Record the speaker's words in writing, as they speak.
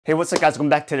Hey, what's up guys? Welcome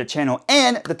back to the channel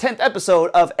and the 10th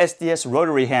episode of SDS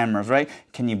Rotary Hammers, right?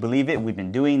 Can you believe it? We've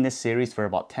been doing this series for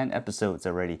about 10 episodes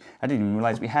already. I didn't even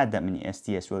realize we had that many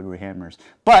SDS Rotary Hammers.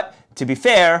 But to be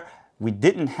fair, we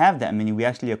didn't have that many. We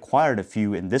actually acquired a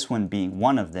few, and this one being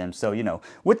one of them. So,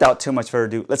 without too much further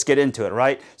ado, let's get into it,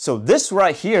 right? So this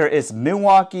right here is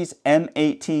Milwaukee's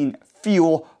M18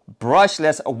 FUEL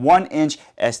brushless 1-inch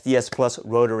SDS Plus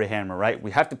Rotary Hammer, right?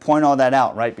 We have to point all that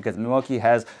out, right? Because Milwaukee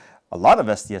has a lot of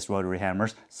SDS rotary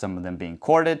hammers, some of them being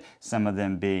corded, some of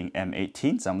them being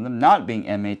M18, some of them not being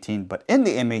M18, but in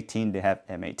the M18 they have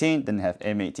M18, then they have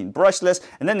M18 brushless,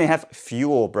 and then they have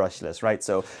FUEL brushless, right?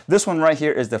 So this one right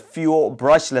here is the FUEL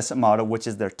brushless model, which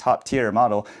is their top tier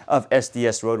model of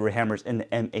SDS rotary hammers in the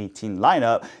M18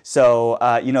 lineup. So,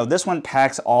 this one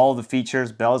packs all the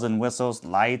features, bells and whistles,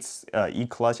 lights,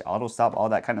 E-clutch, auto stop, all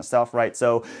that kind of stuff, right?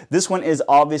 So this one is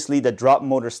obviously the drop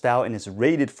motor style and is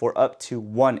rated for up to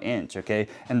 1 inch. Okay,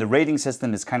 and the rating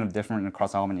system is kind of different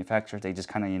across all manufacturers. They just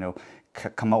kind of,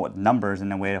 come up with numbers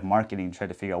in a way of marketing to try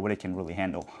to figure out what it can really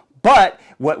handle. But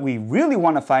what we really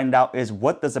want to find out is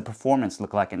what does the performance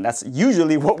look like, and that's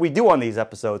usually what we do on these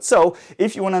episodes. So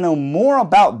if you want to know more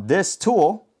about this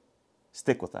tool,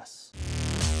 stick with us.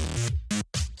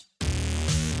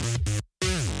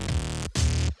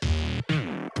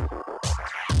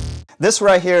 This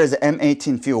right here is the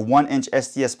M18 FUEL 1-inch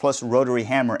SDS Plus Rotary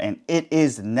Hammer, and it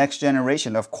is the next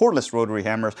generation of cordless rotary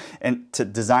hammers and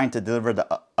designed to deliver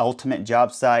the ultimate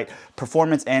job site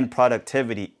performance and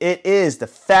productivity. It is the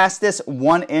fastest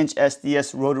 1-inch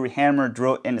SDS rotary hammer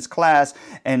drill in its class,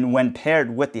 and when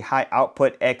paired with the high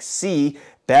output XC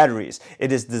batteries,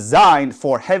 it is designed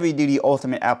for heavy-duty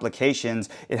ultimate applications.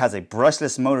 It has a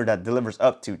brushless motor that delivers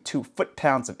up to 2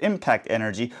 foot-pounds of impact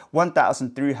energy,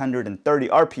 1,330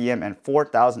 RPM, and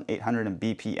 4,800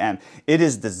 BPM. It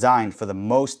is designed for the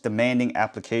most demanding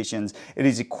applications. It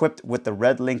is equipped with the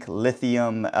REDLINK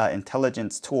Lithium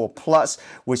Intelligence Tool Plus,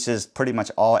 which is pretty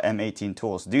much all M18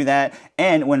 tools do that.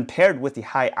 And when paired with the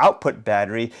high output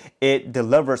battery, it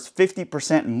delivers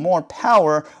 50% more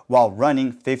power while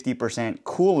running 50%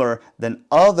 cooler than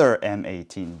other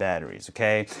M18 batteries,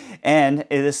 okay? And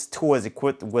this tool is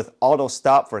equipped with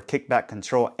AUTOSTOP for kickback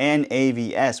control and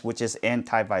AVS, which is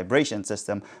anti-vibration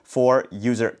system for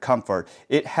user comfort.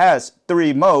 It has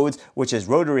 3 modes, which is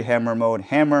rotary hammer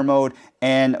mode,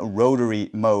 and rotary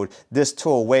mode. This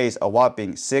tool weighs a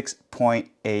whopping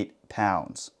 6.8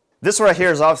 pounds. This right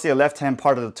here is obviously a left-hand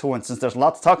part of the tool, and since there's a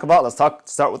lot to talk about, let's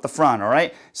start with the front, all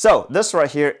right? So this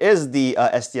right here is the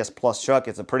SDS Plus chuck.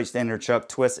 It's a pretty standard chuck,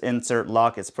 twist, insert,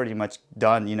 lock. It's pretty much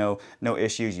done, no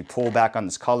issues. You pull back on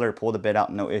this collar, pull the bit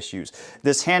out, no issues.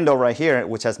 This handle right here,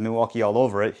 which has Milwaukee all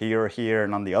over it, here,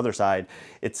 and on the other side,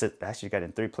 it's actually got it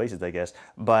in 3 places, I guess,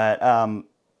 but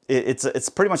it's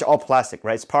pretty much all plastic,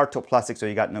 right? It's power tool plastic, so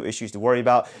you got no issues to worry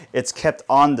about. It's kept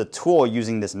on the tool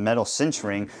using this metal cinch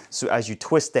ring, so as you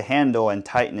twist the handle and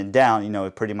tighten it down,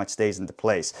 it pretty much stays into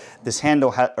place. This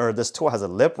this tool has a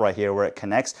lip right here where it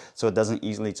connects, so it doesn't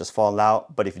easily just fall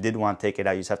out. But if you did want to take it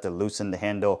out, you just have to loosen the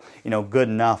handle, good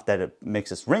enough that it makes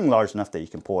this ring large enough that you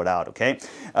can pull it out. Okay,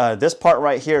 this part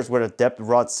right here is where the depth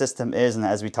rod system is, and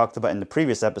as we talked about in the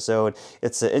previous episode,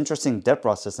 it's an interesting depth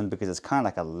rod system because it's kind of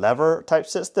like a lever type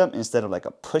system instead of like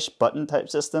a push button type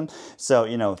system. So,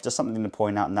 just something to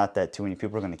point out, not that too many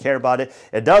people are going to care about it.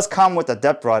 It does come with a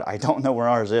depth rod. I don't know where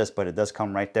ours is, but it does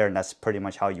come right there, and that's pretty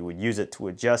much how you would use it to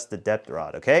adjust the depth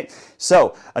rod, okay?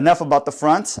 So, enough about the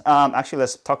front. Actually,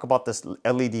 let's talk about this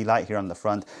LED light here on the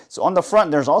front. So, on the front,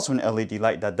 there's also an LED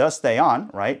light that does stay on,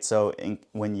 right? So,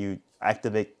 when you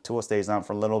activate, tool stays on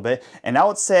for a little bit. And I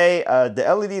would say the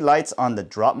LED lights on the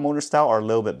drop motor style are a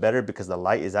little bit better because the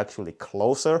light is actually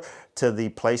closer to the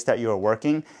place that you're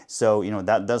working. So,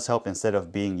 that does help instead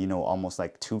of being, almost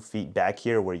like 2 feet back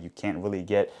here where you can't really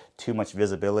get too much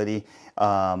visibility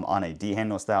on a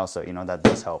D-handle style. So, that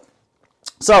does help.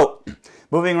 So,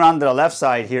 moving around to the left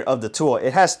side here of the tool,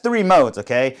 it has 3 modes,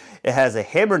 okay? It has a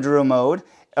hammer drill mode,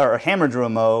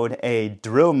 a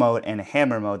drill mode, and a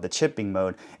hammer mode, the chipping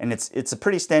mode. And it's a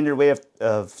pretty standard way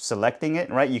of selecting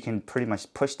it, right? You can pretty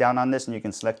much push down on this and you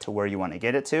can select to where you want to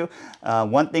get it to.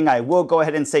 One thing I will go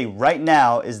ahead and say right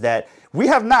now is that we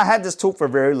have not had this tool for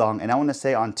very long, and I want to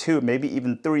say on 2, maybe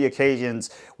even 3 occasions,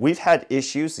 we've had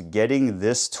issues getting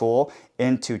this tool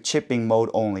into chipping mode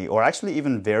only, or actually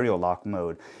even Variolock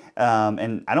mode.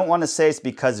 And I don't want to say it's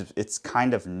because it's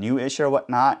kind of newish or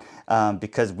whatnot,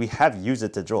 because we have used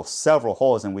it to drill several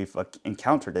holes and we've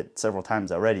encountered it several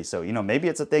times already. So, maybe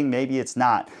it's a thing, maybe it's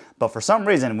not. But for some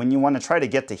reason, when you want to try to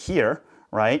get to here,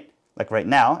 right, like right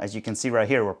now, as you can see right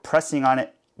here, we're pressing on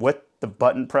it with the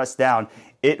button pressed down,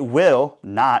 it will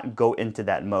not go into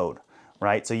that mode.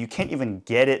 right? So you can't even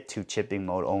get it to chipping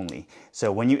mode only.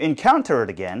 So when you encounter it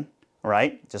again,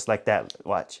 right, just like that,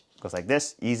 watch, goes like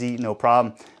this, easy, no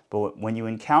problem. But when you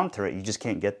encounter it, you just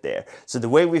can't get there. So the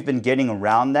way we've been getting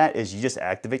around that is you just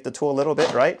activate the tool a little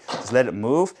bit, right? Just let it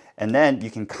move, and then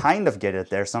you can kind of get it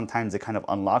there. Sometimes it kind of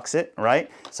unlocks it, right?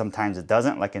 Sometimes it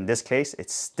doesn't. Like in this case, it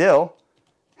still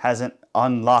hasn't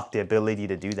unlocked the ability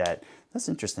to do that. That's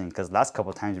interesting, because last couple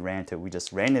of times we ran into it, we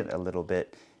just ran it a little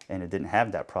bit and it didn't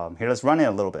have that problem. Here, let's run it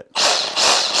a little bit,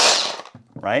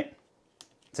 right?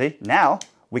 See, now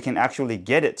we can actually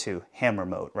get it to hammer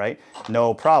mode, right?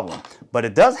 No problem. But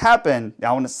it does happen,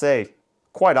 I want to say,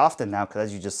 quite often now, because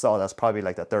as you just saw, that's probably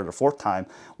like the third or fourth time.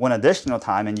 One additional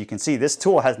time, and you can see this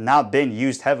tool has not been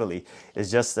used heavily.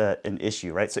 It's just an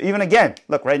issue, right? So even again,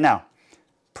 look right now,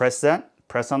 press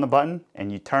on the button,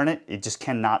 and you turn it, it just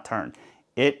cannot turn.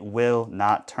 It will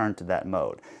not turn to that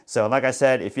mode. So like I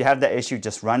said, if you have that issue,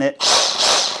 just run it,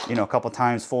 you know, a couple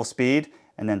times full speed,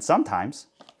 and then sometimes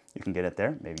you can get it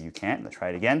there. Maybe you can't. Let's try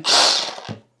it again.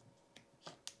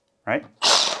 Right?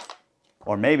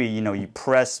 Or maybe, you know, you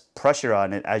press pressure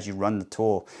on it as you run the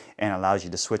tool and allows you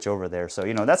to switch over there. So,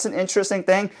 you know, that's an interesting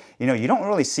thing. You know, you don't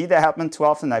really see that happen too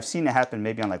often. I've seen it happen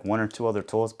maybe on like one or two other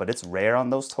tools, but it's rare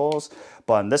on those tools.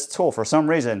 But on this tool, for some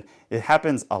reason, it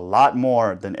happens a lot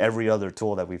more than every other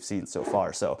tool that we've seen so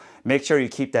far. So make sure you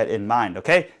keep that in mind,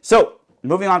 okay? So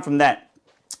moving on from that,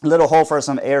 little hole for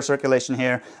some air circulation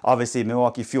here. Obviously,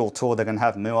 Milwaukee Fuel tool, they're going to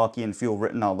have Milwaukee and Fuel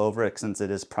written all over it since it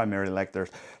is primarily like their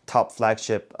top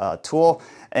flagship tool.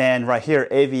 And right here,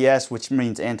 AVS, which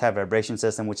means anti-vibration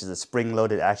system, which is a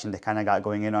spring-loaded action they kind of got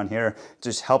going in on here,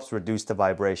 just helps reduce the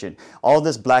vibration. All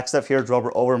this black stuff here is rubber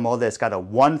overmolded. It's got a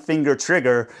one-finger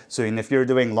trigger, so if you're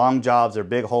doing long jobs or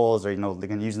big holes, or, you know, they're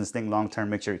going to use this thing long-term,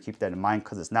 make sure you keep that in mind,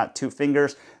 because it's not 2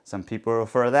 fingers. Some people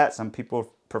prefer that. Some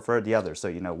people prefer the other, so,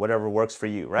 you know, whatever works for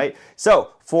you, right? So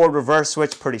forward reverse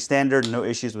switch, pretty standard, no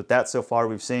issues with that so far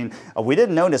we've seen. We did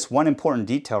notice one important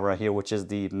detail right here, which is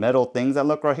the metal things that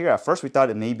look right here. At first we thought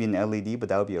it may be an LED, but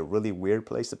that would be a really weird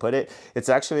place to put it. It's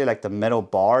actually like the metal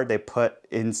bar they put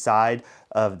inside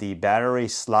of the battery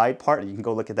slide part. You can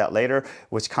go look at that later,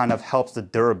 which kind of helps the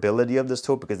durability of this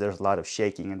tool, because there's a lot of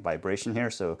shaking and vibration here.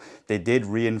 So they did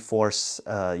reinforce,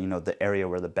 you know, the area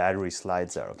where the battery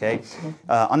slides are, okay?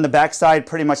 On the back side,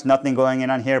 pretty much nothing going in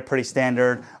on here, pretty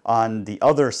standard. On the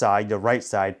other side, the right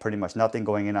side, pretty much nothing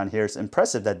going in on here. It's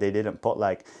impressive that they didn't put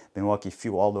like Milwaukee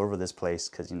Fuel all over this place,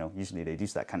 because, you know, usually they do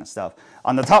that kind of stuff.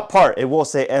 On the top part, it will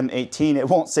say M18. It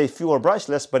won't say Fuel or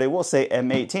Brushless, but it will say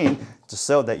M18, just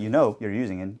so that you know you're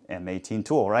using an M18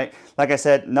 tool, right? Like I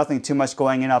said, nothing too much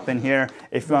going in up in here.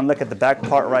 If you want to look at the back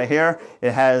part right here,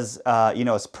 it has, you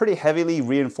know, it's pretty heavily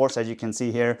reinforced, as you can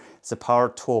see here. It's a power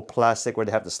tool plastic where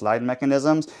they have the slide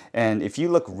mechanisms. And if you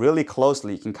look really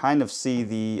closely, you can kind of see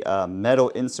the metal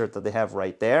insert that they have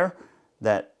right there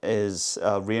that is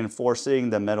reinforcing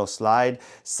the metal slide,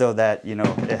 so that, you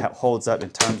know, it holds up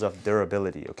in terms of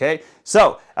durability, okay?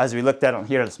 So as we looked at on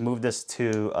here, let's move this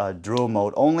to drill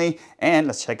mode only, and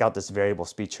let's check out this variable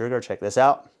speed trigger. Check this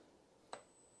out.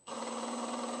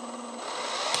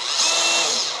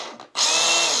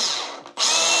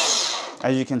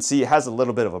 As you can see, it has a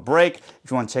little bit of a break. If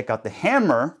you want to check out the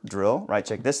hammer drill, right,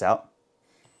 check this out.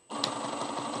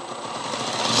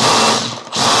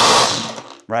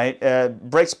 Right,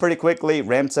 breaks pretty quickly,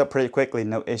 ramps up pretty quickly,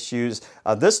 no issues.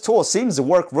 This tool seems to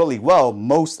work really well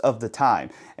most of the time.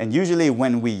 And usually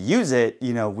when we use it,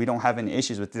 you know, we don't have any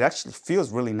issues with it. It actually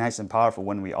feels really nice and powerful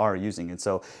when we are using it.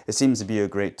 So it seems to be a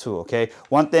great tool, okay?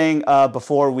 One thing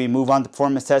before we move on to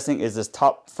performance testing is this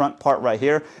top front part right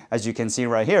here. As you can see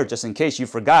right here, just in case you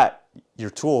forgot your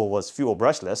tool was fuel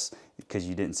brushless, because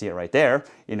you didn't see it right there,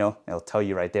 you know, it'll tell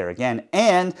you right there again.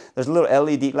 And there's a little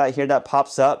LED light here that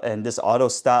pops up, and this auto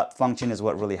stop function is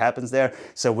what really happens there.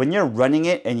 So when you're running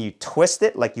it and you twist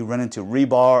it, like you run into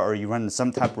rebar or you run into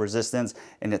some type of resistance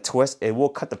and it twists, it will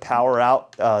cut the power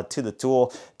out to the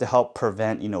tool to help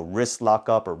prevent, you know, wrist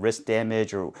lockup or wrist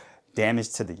damage or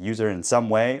damage to the user in some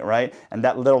way, right? And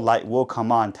that little light will come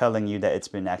on telling you that it's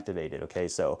been activated, okay?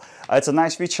 So it's a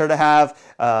nice feature to have.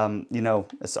 You know,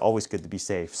 it's always good to be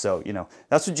safe. So, you know,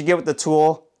 that's what you get with the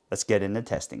tool. Let's get into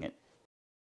testing it.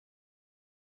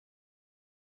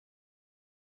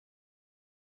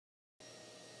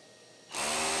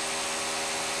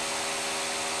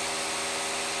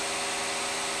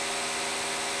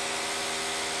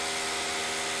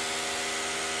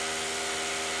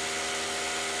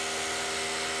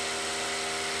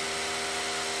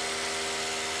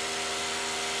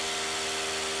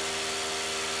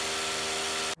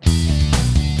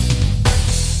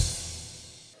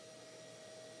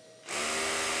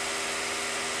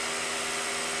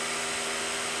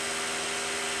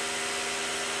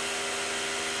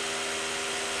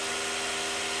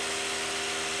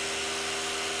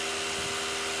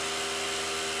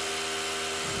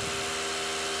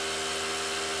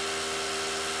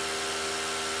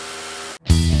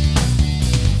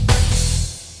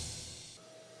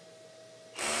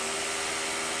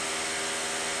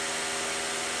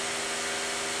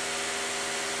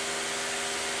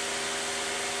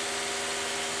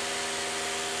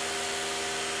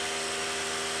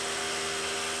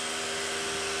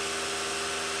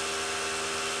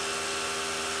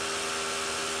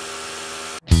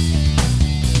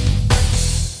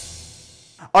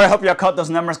 All right, I hope y'all caught those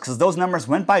numbers because those numbers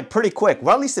went by pretty quick.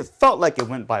 Well, at least it felt like it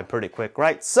went by pretty quick,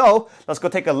 right? So let's go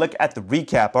take a look at the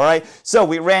recap, all right? So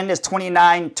we ran this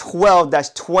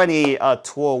 2912-20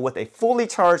 tool with a fully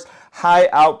charged high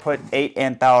output 8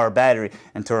 amp hour battery.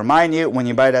 And to remind you, when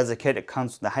you buy it as a kit, it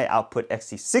comes with the high output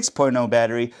XC 6.0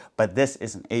 battery, but this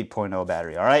is an 8.0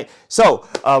 battery, all right? So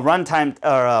runtime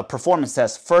or performance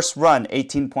test, first run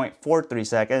 18.43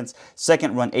 seconds,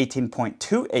 second run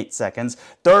 18.28 seconds,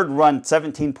 third run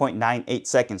 17.98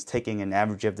 seconds, taking an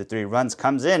average of the 3 runs,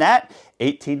 comes in at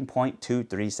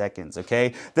 18.23 seconds,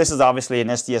 okay? This is obviously an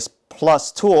SDS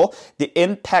Plus tool. The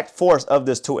impact force of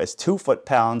this tool is 2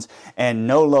 foot-pounds, and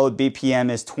no load BPM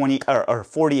is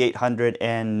 4,800,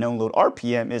 and no load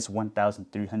RPM is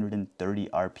 1,330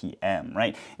 RPM,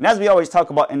 right? And as we always talk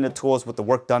about in the tools with the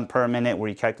work done per minute, where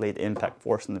you calculate the impact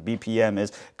force and the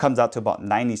BPM comes out to about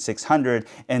 9,600,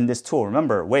 and this tool,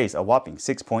 remember, weighs a whopping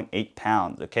 6.8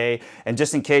 pounds, okay? And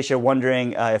just in case you're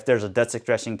wondering if there's a dust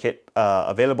extraction kit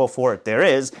available for it, there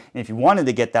is. And if you wanted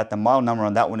to get that, the model number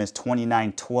on that one is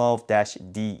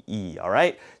 2912-DE, all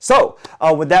right? So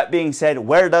with that being said,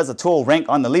 where does the tool rank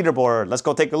on the leaderboard? Let's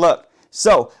go take a look.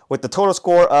 So with the total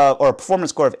score or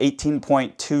performance score of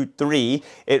 18.23,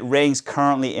 it ranks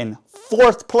currently in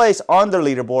 4th place on the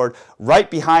leaderboard, right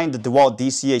behind the DeWalt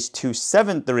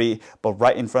DCH273, but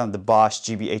right in front of the Bosch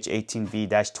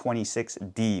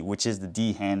GBH18V-26D, which is the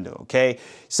D handle, okay?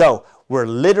 So we're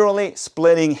literally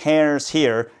splitting hairs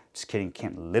here. Just kidding,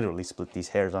 can't literally split these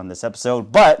hairs on this episode,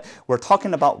 but we're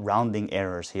talking about rounding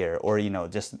errors here, or, you know,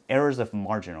 just errors of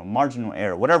marginal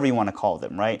error, whatever you want to call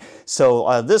them, right?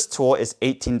 So this tool is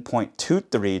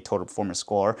 18.23 total performance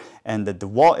score, and the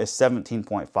DeWalt is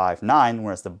 17.59,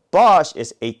 whereas the Bosch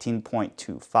is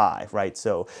 18.25, right?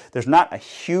 So there's not a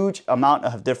huge amount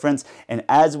of difference, and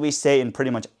as we say in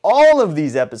pretty much all of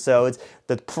these episodes,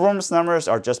 the performance numbers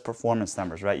are just performance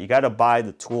numbers, right? You got to buy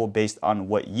the tool based on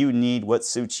what you need, what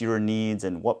suits your needs,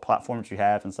 and what platforms you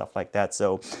have and stuff like that.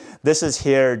 So this is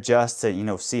here just to, you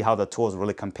know, see how the tools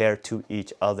really compare to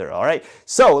each other, all right?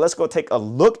 So let's go take a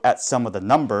look at some of the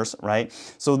numbers, right?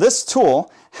 So this tool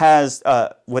has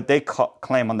what they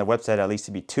claim on their website at least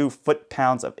to be 2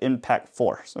 foot-pounds of impact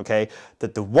force, okay? The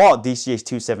DeWalt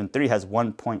DCH273 has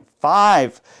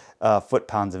 1.5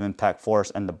 foot-pounds of impact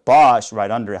force, and the Bosch right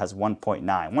under it has 1.9.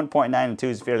 1.9 and 2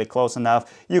 is fairly close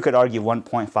enough. You could argue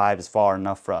 1.5 is far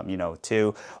enough from, you know,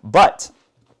 2. But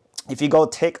if you go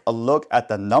take a look at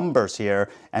the numbers here,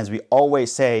 as we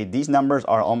always say, these numbers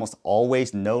are almost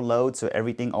always no load, so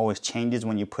everything always changes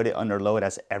when you put it under load,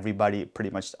 as everybody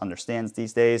pretty much understands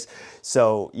these days.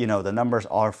 So, you know, the numbers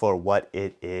are for what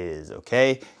it is,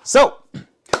 okay? So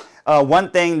one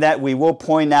thing that we will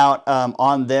point out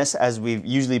on this, as we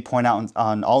usually point out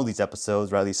on all these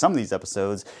episodes, or at least some of these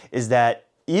episodes, is that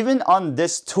even on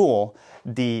this tool,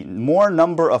 the more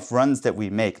number of runs that we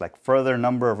make, like further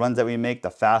number of runs that we make, the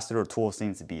faster the tool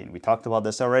seems to be. And we talked about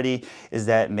this already, is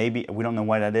that maybe, we don't know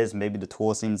why that is, maybe the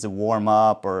tool seems to warm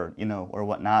up, or, you know, or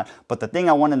whatnot. But the thing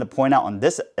I wanted to point out on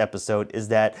this episode is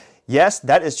that, yes,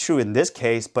 that is true in this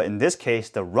case, but in this case,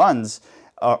 the runs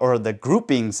or the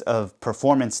groupings of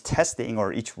performance testing,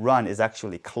 or each run, is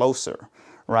actually closer,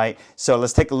 right? So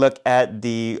let's take a look at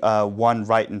the one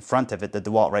right in front of it, the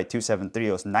DeWalt, right, 273.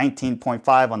 It was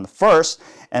 19.5 on the first,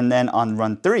 and then on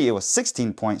run 3 it was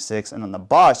 16.6, and on the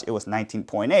Bosch it was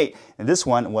 19.8, and this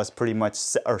one was pretty much,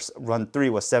 or run 3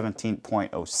 was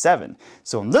 17.07.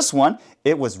 So in this one,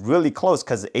 it was really close,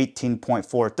 because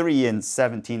 18.43 and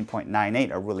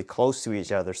 17.98 are really close to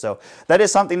each other. So that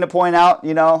is something to point out,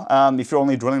 you know. If you're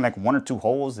only drilling like 1 or 2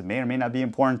 holes, it may or may not be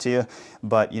important to you,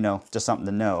 but, you know, just something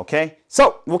to know, okay?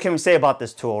 So what can we say about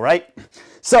this tool, right?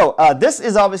 So this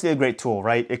is obviously a great tool,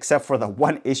 right? Except for the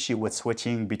one issue with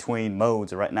switching between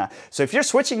modes right now. So if you're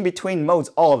switching between modes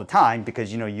all the time,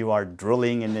 because, you know, you are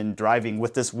drilling and then driving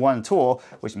with this one tool,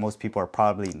 which most people are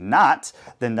probably not,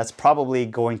 then that's probably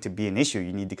going to be an issue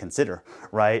you need to consider,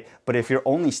 right? But if you're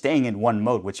only staying in one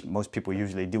mode, which most people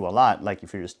usually do a lot, like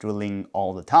if you're just drilling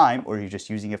all the time, or you're just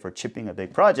using it for chipping a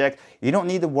big project, you don't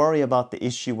need to worry about the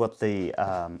issue with the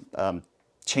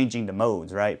changing the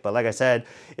modes, right? But like I said,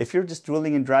 if you're just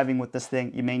drilling and driving with this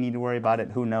thing, you may need to worry about it.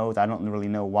 Who knows? I don't really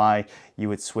know why you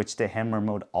would switch to hammer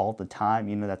mode all the time.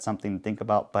 You know, that's something to think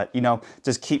about, but, you know,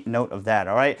 just keep note of that,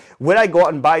 all right? Would I go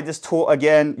out and buy this tool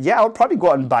again? Yeah, I would probably go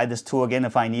out and buy this tool again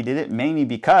if I needed it, mainly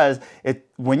because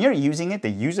when you're using it, the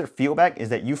user feedback is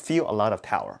that you feel a lot of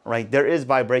power, right? There is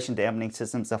vibration, dampening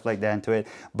system, stuff like that into it,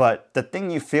 but the thing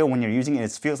you feel when you're using it,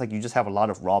 it feels like you just have a lot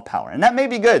of raw power, and that may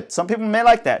be good. Some people may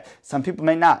like that. Some people may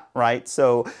may not, right?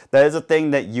 So that is a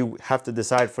thing that you have to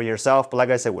decide for yourself. But like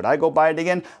I said, would I go buy it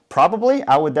again? Probably.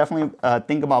 I would definitely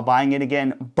think about buying it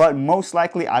again, but most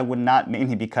likely I would not,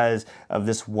 mainly because of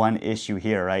this one issue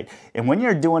here, right? And when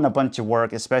you're doing a bunch of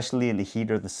work, especially in the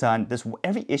heat or the sun,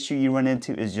 every issue you run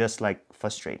into is just like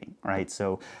frustrating, right?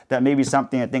 So that may be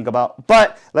something to think about.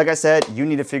 But like I said, you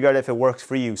need to figure out if it works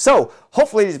for you. So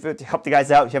hopefully this video helped you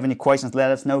guys out. If you have any questions,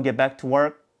 let us know. Get back to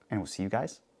work, and we'll see you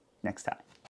guys next time.